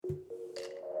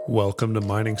Welcome to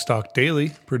Mining Stock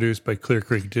Daily, produced by Clear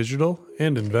Creek Digital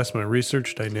and Investment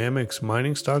Research Dynamics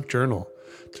Mining Stock Journal.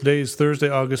 Today is Thursday,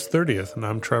 August 30th, and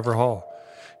I'm Trevor Hall.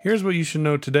 Here's what you should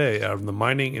know today out of the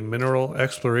mining and mineral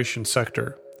exploration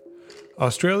sector.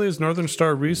 Australia's Northern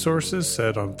Star Resources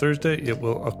said on Thursday it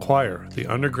will acquire the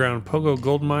underground Pogo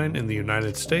gold mine in the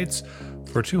United States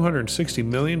for $260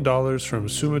 million from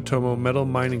Sumitomo Metal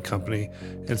Mining Company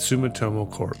and Sumitomo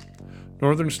Corp.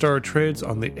 Northern Star trades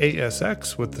on the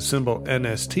ASX with the symbol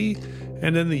NST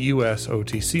and in the US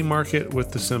OTC market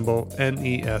with the symbol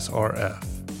NESRF.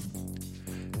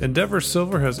 Endeavour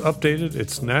Silver has updated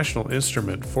its National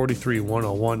Instrument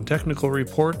 43101 technical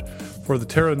report for the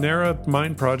Terronera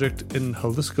mine project in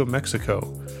Jalisco, Mexico.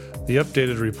 The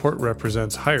updated report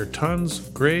represents higher tons,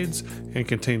 grades, and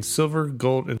contains silver,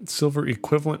 gold, and silver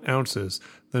equivalent ounces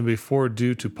than before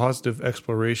due to positive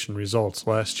exploration results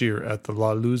last year at the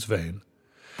La Luz vein.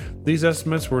 These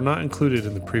estimates were not included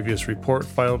in the previous report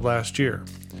filed last year.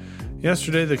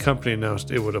 Yesterday, the company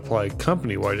announced it would apply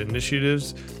company-wide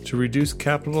initiatives to reduce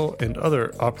capital and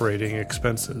other operating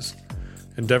expenses.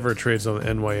 Endeavour trades on the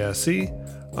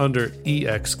NYSE under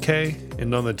EXK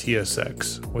and on the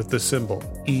TSX with the symbol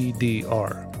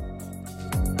EDR.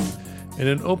 In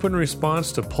an open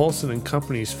response to Paulson &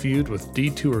 Company's feud with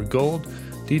Detour Gold,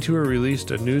 Detour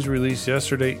released a news release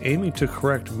yesterday aiming to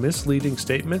correct misleading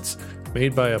statements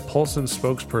made by a Paulson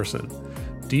spokesperson.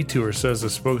 Detour says the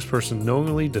spokesperson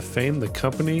knowingly defamed the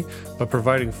company by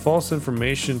providing false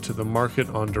information to the market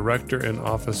on director and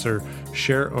officer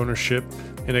share ownership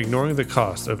and ignoring the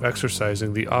cost of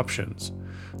exercising the options.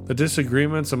 The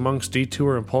disagreements amongst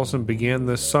Detour and Paulson began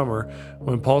this summer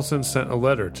when Paulson sent a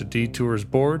letter to Detour's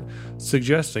board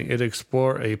suggesting it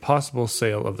explore a possible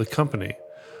sale of the company.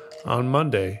 On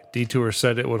Monday, Detour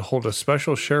said it would hold a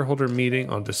special shareholder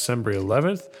meeting on December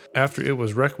 11th after it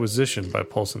was requisitioned by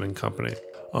Paulson & Company.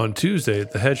 On Tuesday,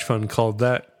 the hedge fund called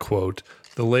that, quote,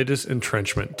 the latest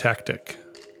entrenchment tactic.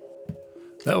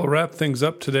 That will wrap things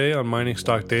up today on Mining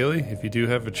Stock Daily. If you do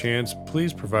have a chance,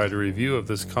 please provide a review of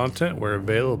this content where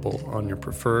available on your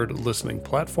preferred listening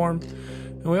platform.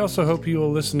 And we also hope you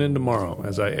will listen in tomorrow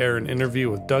as I air an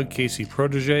interview with Doug Casey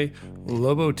protege,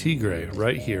 Lobo Tigre,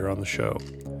 right here on the show.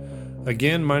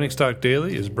 Again, Mining Stock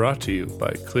Daily is brought to you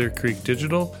by Clear Creek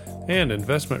Digital and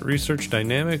Investment Research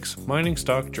Dynamics Mining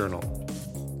Stock Journal.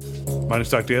 Mining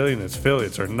Stock Daily and its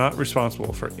affiliates are not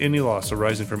responsible for any loss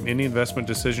arising from any investment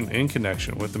decision in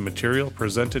connection with the material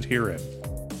presented herein.